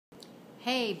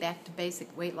Hey, back to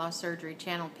basic weight loss surgery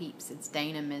channel peeps. It's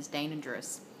Dana,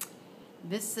 MsDanagerous.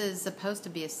 This is supposed to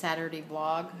be a Saturday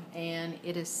vlog, and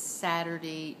it is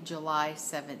Saturday, July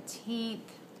 17th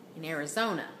in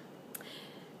Arizona,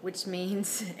 which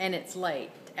means, and it's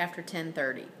late, after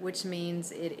 10:30, which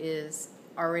means it is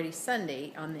already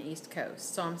Sunday on the East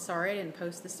Coast. So I'm sorry I didn't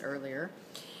post this earlier.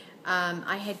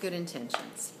 I had good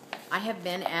intentions. I have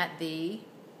been at the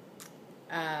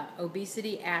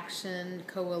Obesity Action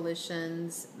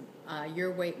Coalition's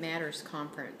Your Weight Matters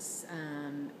conference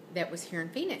that was here in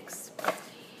Phoenix.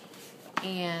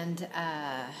 And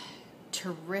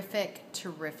terrific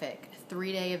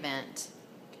 3-day event.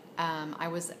 I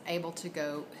was able to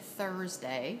go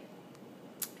Thursday,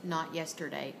 not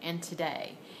yesterday, and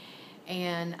today.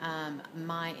 And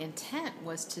my intent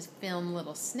was to film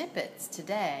little snippets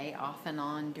today off and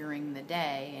on during the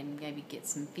day and maybe get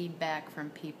some feedback from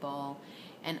people.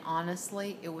 And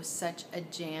honestly, it was such a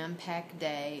jam-packed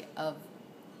day of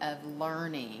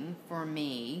learning for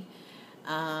me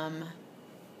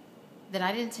that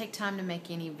I didn't take time to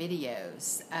make any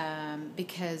videos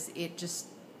because it just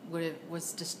would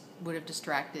have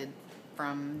distracted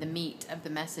from the meat of the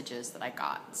messages that I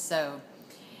got. So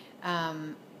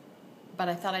but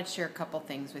I thought I'd share a couple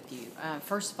things with you.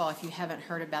 First of all, if you haven't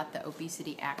heard about the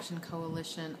Obesity Action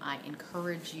Coalition, I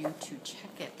encourage you to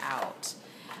check it out.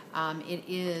 It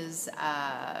is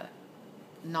a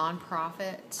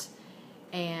nonprofit,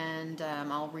 and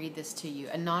I'll read this to you.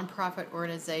 A nonprofit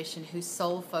organization whose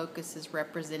sole focus is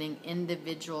representing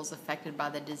individuals affected by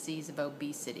the disease of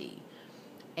obesity.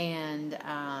 And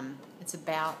it's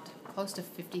about close to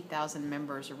 50,000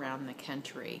 members around the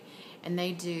country. And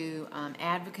they do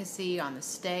advocacy on the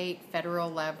state,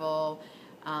 federal level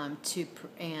to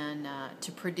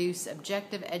produce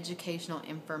objective educational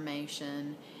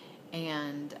information.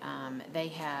 And they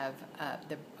have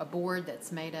a board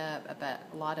that's made up of a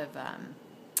lot of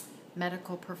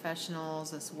medical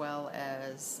professionals, as well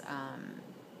as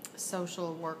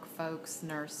social work folks,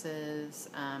 nurses.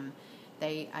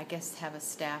 They, I guess, have a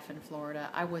staff in Florida.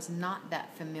 I was not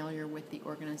that familiar with the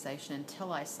organization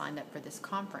until I signed up for this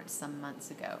conference some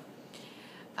months ago.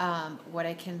 What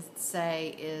I can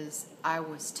say is I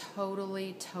was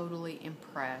totally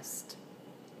impressed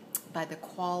by the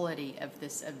quality of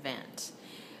this event.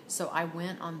 So I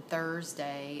went on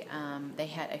Thursday. They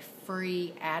had a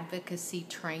free advocacy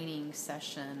training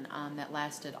session that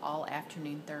lasted all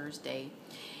afternoon Thursday.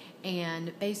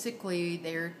 And basically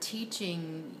they're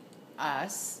teaching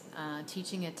us,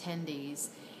 teaching attendees,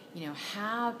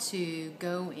 how to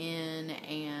go in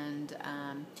and,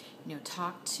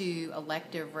 talk to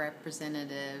elective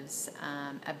representatives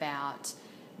about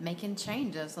making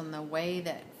changes on the way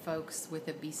that folks with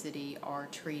obesity are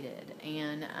treated.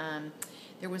 And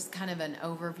there was kind of an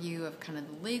overview of kind of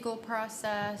the legal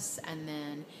process, and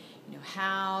then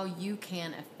how you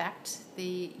can affect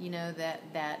the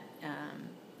that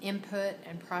input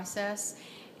and process.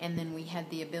 And then we had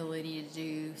the ability to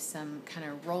do some kind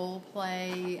of role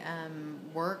play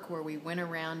work where we went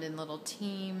around in little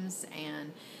teams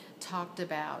and talked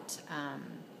about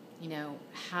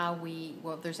how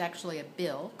there's actually a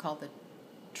bill called the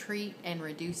Treat and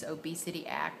Reduce Obesity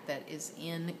Act that is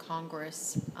in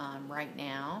Congress right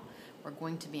now. We're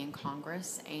going to be in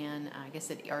Congress, and I guess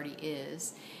it already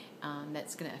is.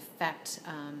 That's going to affect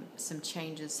some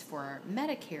changes for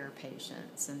Medicare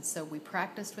patients. And so we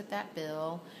practiced with that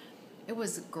bill. It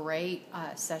was a great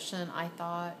session, I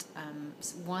thought,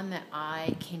 one that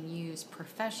I can use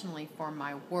professionally for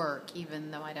my work, even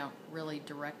though I don't really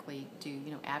directly do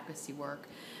advocacy work,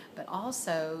 but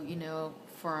also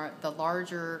for the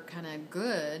larger kind of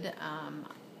good,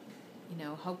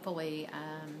 hopefully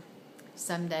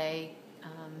someday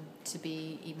to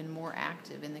be even more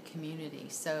active in the community.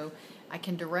 So I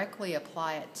can directly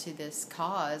apply it to this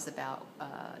cause about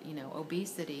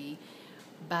obesity,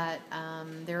 but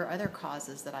there are other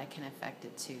causes that I can affect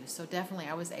it to. So definitely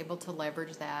I was able to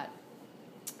leverage that.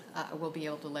 I will be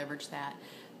able to leverage that.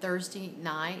 Thursday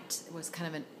night was kind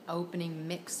of an opening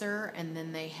mixer, and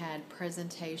then they had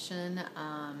presentation.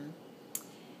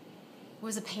 It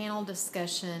was a panel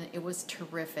discussion. It was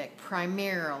terrific.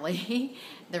 Primarily,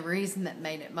 the reason that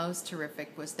made it most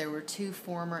terrific was there were 2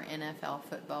 former NFL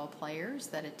football players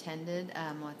that attended.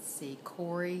 Let's see,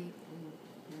 Corey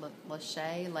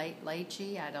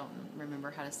Lachey, I don't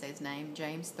remember how to say his name,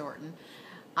 James Thornton.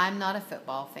 I'm not a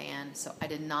football fan, so I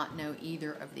did not know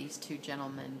either of these 2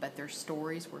 gentlemen, but their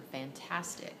stories were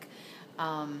fantastic.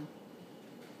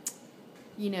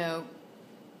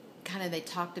 kind of they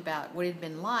talked about what it had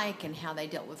been like and how they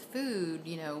dealt with food,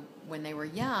 you know, when they were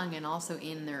young and also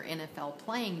in their NFL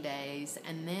playing days.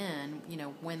 And then, you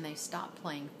know, when they stopped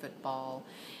playing football,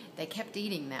 they kept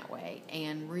eating that way,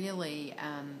 and really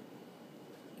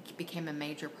it became a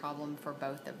major problem for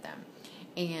both of them.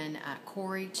 And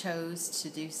Corey chose to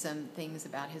do some things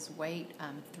about his weight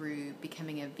through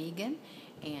becoming a vegan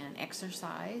and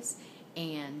exercise.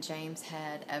 And James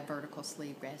had a vertical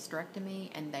sleeve gastrectomy,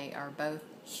 and they are both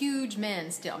huge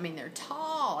men still. I mean, they're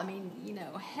tall. I mean, you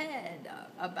know, head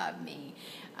above me.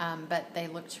 But they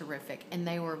look terrific. And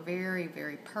they were very,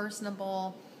 very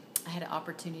personable. I had an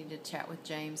opportunity to chat with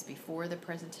James before the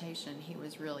presentation. He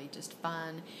was really just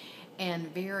fun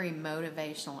and very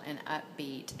motivational and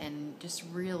upbeat, and just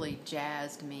really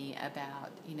jazzed me about,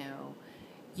 you know,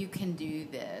 you can do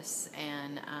this,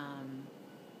 and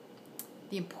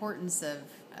the importance of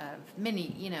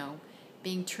many, you know,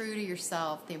 being true to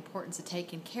yourself, the importance of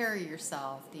taking care of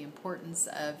yourself, the importance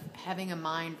of having a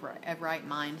right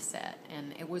mindset,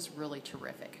 and it was really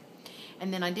terrific.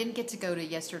 And then I didn't get to go to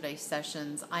yesterday's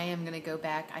sessions. I am going to go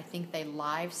back. I think they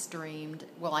live streamed,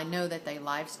 well, I know that they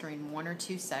live streamed 1 or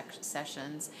 2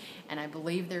 sessions, and I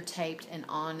believe they're taped and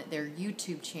on their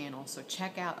YouTube channel. So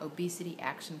check out Obesity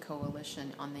Action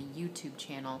Coalition on the YouTube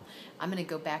channel. I'm going to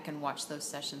go back and watch those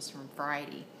sessions from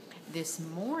Friday. This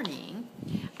morning,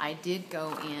 I did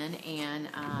go in and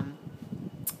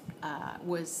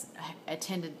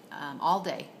attended all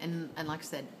day, and like I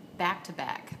said, back to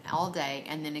back all day,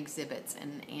 and then exhibits,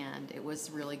 and it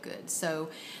was really good. So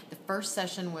the first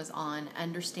session was on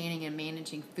understanding and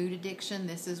managing food addiction.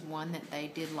 This is one that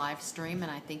they did live stream,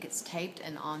 and I think it's taped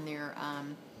and on their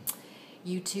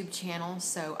YouTube channel,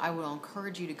 so I will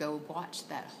encourage you to go watch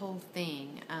that whole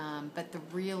thing. But the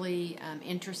really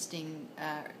interesting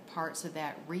parts of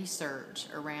that research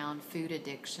around food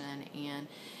addiction, and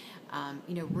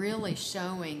you know, really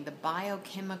showing the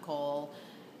biochemical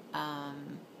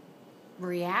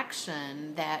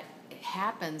reaction that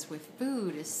happens with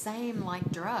food is same like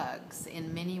drugs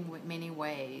in many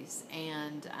ways,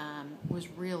 and was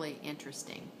really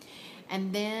interesting.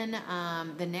 And then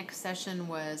the next session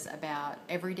was about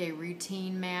everyday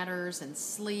routine matters and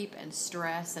sleep and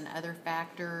stress and other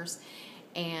factors,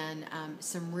 and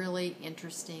some really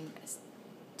interesting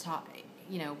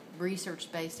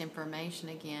research-based information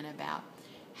again about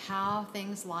how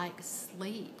things like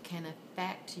sleep can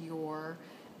affect your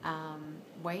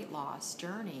weight loss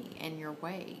journey and your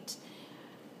weight.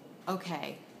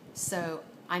 Okay, so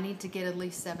I need to get at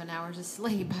least 7 hours of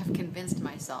sleep. I've convinced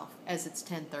myself, as it's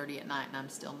 10:30 at night and I'm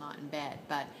still not in bed.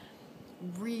 But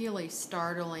really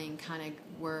startling kind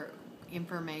of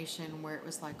information where it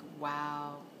was like,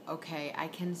 wow, okay, I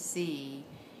can see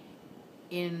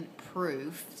in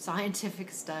proof,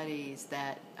 scientific studies,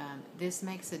 that this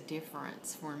makes a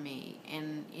difference for me.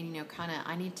 And you know, kind of,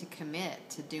 I need to commit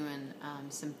to doing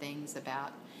some things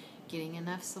about getting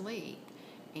enough sleep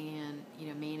and, you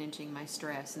know, managing my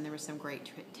stress. And there were some great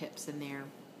tips in there.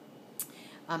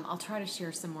 I'll try to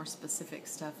share some more specific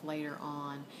stuff later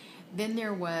on. Then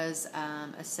there was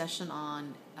a session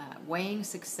on weighing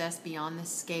success beyond the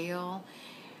scale.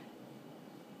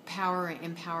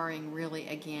 Empowering really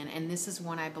again, and this is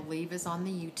one I believe is on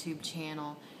the YouTube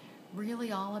channel,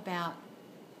 really all about,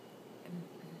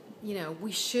 you know,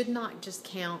 we should not just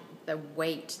count the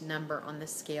weight number on the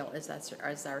scale as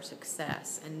our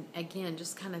success. And again,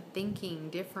 just kind of thinking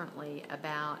differently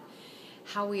about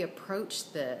how we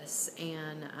approach this,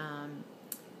 and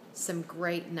some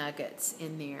great nuggets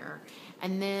in there.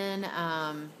 And then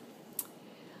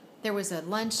there was a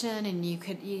luncheon, and you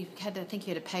had to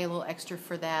pay a little extra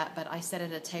for that, but I sat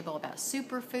at a table about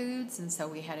superfoods, and so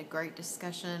we had a great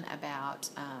discussion about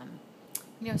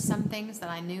you know, some things that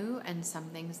I knew and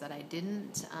some things that I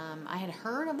didn't. I had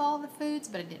heard of all the foods,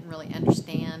 but I didn't really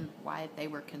understand why they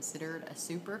were considered a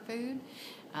superfood,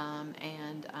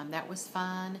 and that was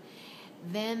fun.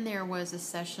 Then there was a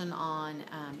session on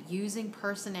using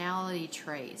personality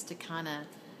traits to kind of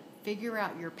figure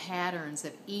out your patterns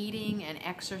of eating and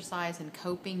exercise and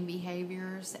coping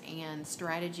behaviors and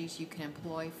strategies you can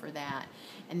employ for that.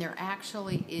 And there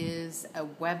actually is a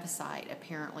website,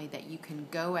 apparently, that you can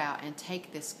go out and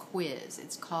take this quiz.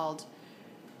 It's called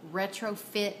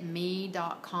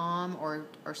retrofitme.com, or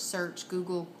search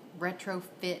Google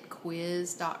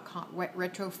retrofitquiz.com,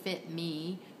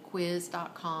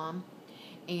 retrofitmequiz.com.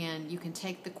 And you can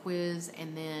take the quiz,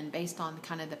 and then based on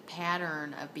kind of the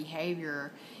pattern of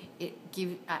behavior,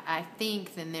 I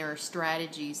think then there are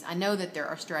strategies. I know that there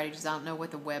are strategies. I don't know what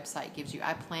the website gives you.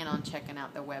 I plan on checking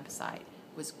out the website.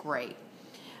 It was great.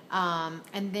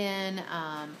 And then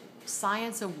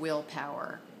Science of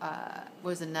Willpower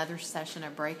was another session, a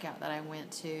breakout that I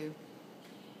went to.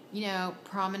 You know,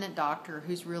 prominent doctor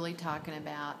who's really talking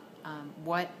about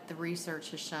what the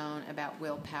research has shown about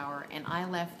willpower. And I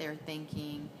left there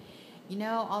thinking, you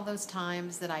know, all those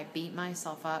times that I beat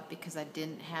myself up because I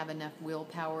didn't have enough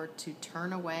willpower to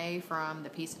turn away from the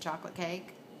piece of chocolate cake.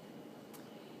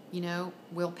 You know,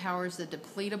 willpower is a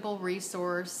depletable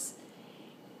resource,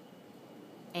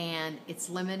 and it's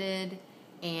limited,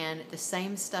 and the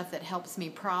same stuff that helps me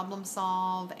problem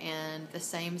solve and the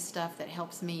same stuff that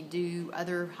helps me do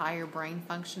other higher brain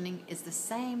functioning is the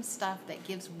same stuff that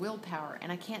gives willpower,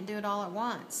 and I can't do it all at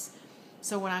once.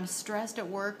 So when I'm stressed at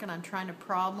work and I'm trying to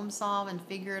problem solve and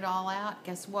figure it all out,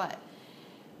 guess what?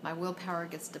 My willpower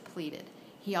gets depleted.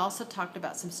 He also talked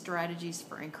about some strategies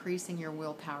for increasing your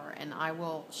willpower, and I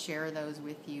will share those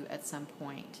with you at some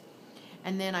point.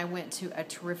 And then I went to a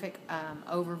terrific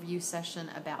overview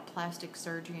session about plastic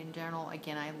surgery in general.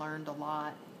 Again, I learned a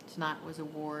lot. Tonight was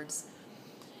awards.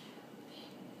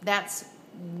 That's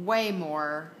way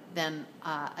more than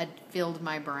filled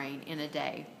my brain in a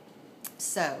day.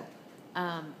 So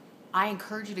I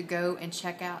encourage you to go and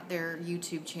check out their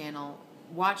YouTube channel.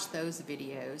 Watch those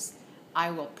videos. I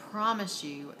will promise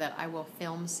you that I will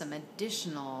film some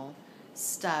additional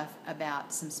stuff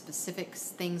about some specific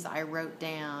things I wrote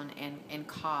down and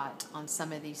caught on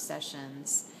some of these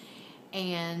sessions.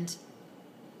 And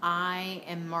I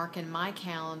am marking my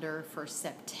calendar for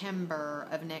September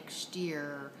of next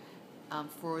year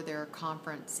for their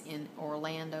conference in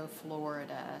Orlando,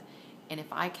 Florida. And if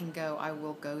I can go, I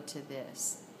will go to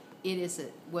this.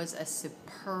 Was a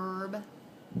superb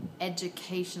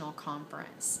educational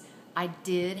conference. I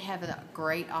did have a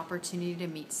great opportunity to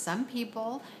meet some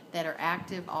people that are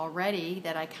active already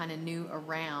that I kind of knew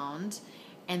around.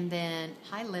 And then,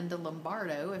 hi Linda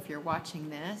Lombardo, if you're watching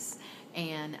this.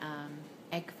 And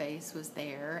Eggface was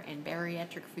there, and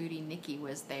Bariatric Foodie Nikki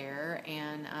was there,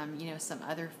 and some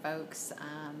other folks,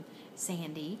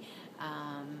 Sandy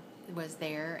was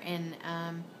there, and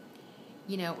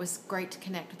it was great to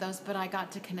connect with those, but I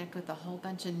got to connect with a whole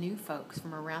bunch of new folks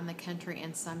from around the country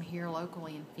and some here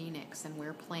locally in Phoenix, and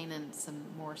we're planning some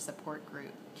more support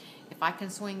group. If I can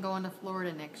swing going to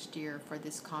Florida next year for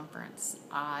this conference,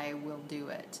 I will do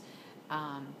it.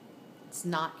 It's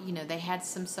not, they had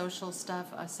some social stuff,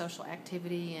 social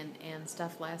activity and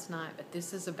stuff last night, but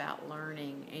this is about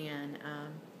learning, and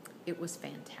it was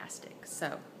fantastic.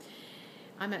 So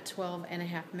I'm at 12 and a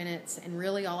half minutes, and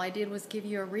really all I did was give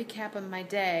you a recap of my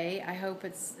day. I hope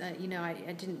it's, I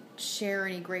didn't share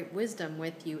any great wisdom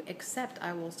with you, except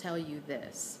I will tell you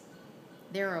this.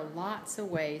 There are lots of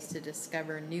ways to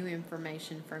discover new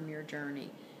information from your journey.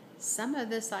 Some of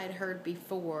this I'd heard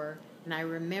before, and I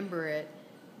remember it,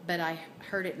 but I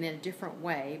heard it in a different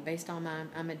way based on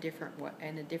I'm in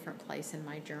a different place in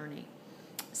my journey.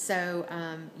 So,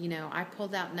 I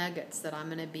pulled out nuggets that I'm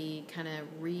going to be kind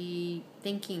of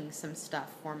rethinking some stuff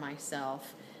for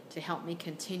myself to help me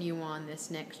continue on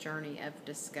this next journey of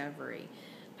discovery.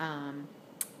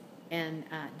 And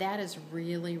that is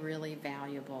really, really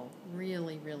valuable,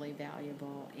 really, really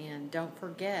valuable. And don't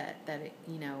forget that,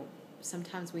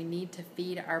 sometimes we need to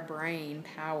feed our brain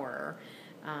power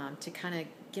to kind of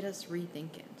get us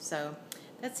rethinking. So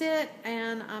that's it,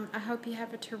 and I hope you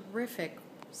have a terrific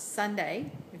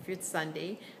Sunday, if it's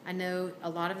Sunday. I know a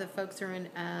lot of the folks are in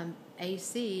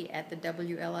AC at the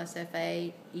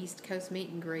WLSFA East Coast Meet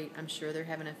and Greet. I'm sure they're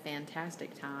having a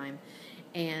fantastic time,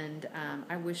 and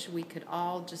I wish we could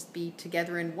all just be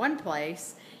together in one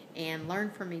place and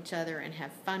learn from each other and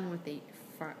have fun with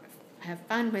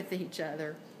each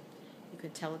other. You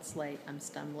can tell it's late. I'm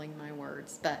stumbling my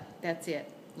words, but that's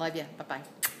it. Love you. Bye-bye.